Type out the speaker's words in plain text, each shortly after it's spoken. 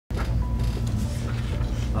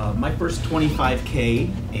My first 25K,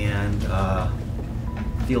 and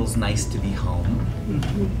feels nice to be home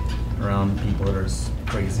around people that are as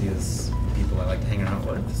crazy as people I like to hang out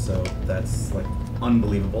with. So that's like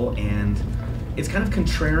unbelievable, and it's kind of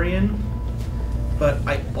contrarian, but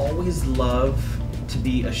I always love to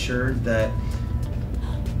be assured that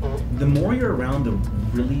the more you're around the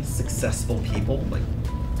really successful people, like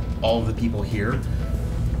all of the people here,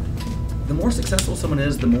 the more successful someone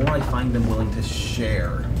is, the more I find them willing to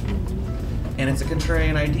share. And it's a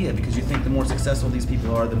contrarian idea, because you think the more successful these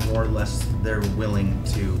people are, the more or less they're willing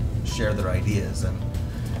to share their ideas. And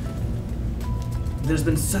there's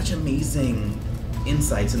been such amazing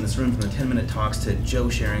insights in this room, from the 10-minute talks to Joe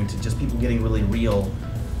sharing to just people getting really real.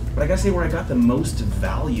 But I gotta say, where I got the most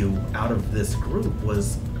value out of this group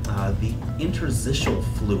was the interstitial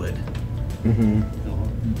fluid.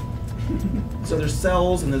 So there's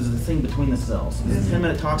cells, and there's the thing between the cells. So there's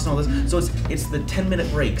 10-minute talks and all this. So it's the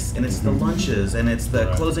 10-minute breaks, and it's the lunches, and it's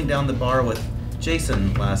the closing down the bar with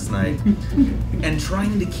Jason last night, and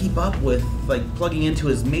trying to keep up with, like, plugging into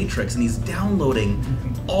his matrix, and he's downloading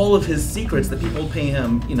all of his secrets that people pay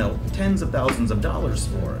him, you know, tens of thousands of dollars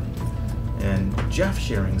for. And Jeff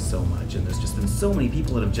sharing so much, and there's just been so many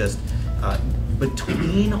people that have just,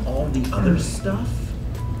 between all the other stuff,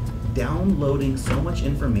 downloading so much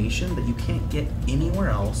information that you can't get anywhere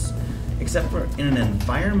else, except for in an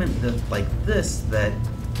environment like this, that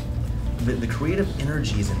the creative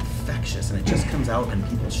energy is infectious, and it just comes out, and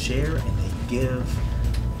people share, and they give,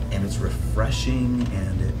 and it's refreshing,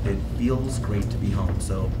 and it feels great to be home.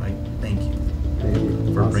 So I thank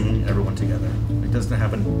you for bringing everyone together. It doesn't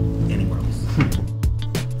happen anywhere else.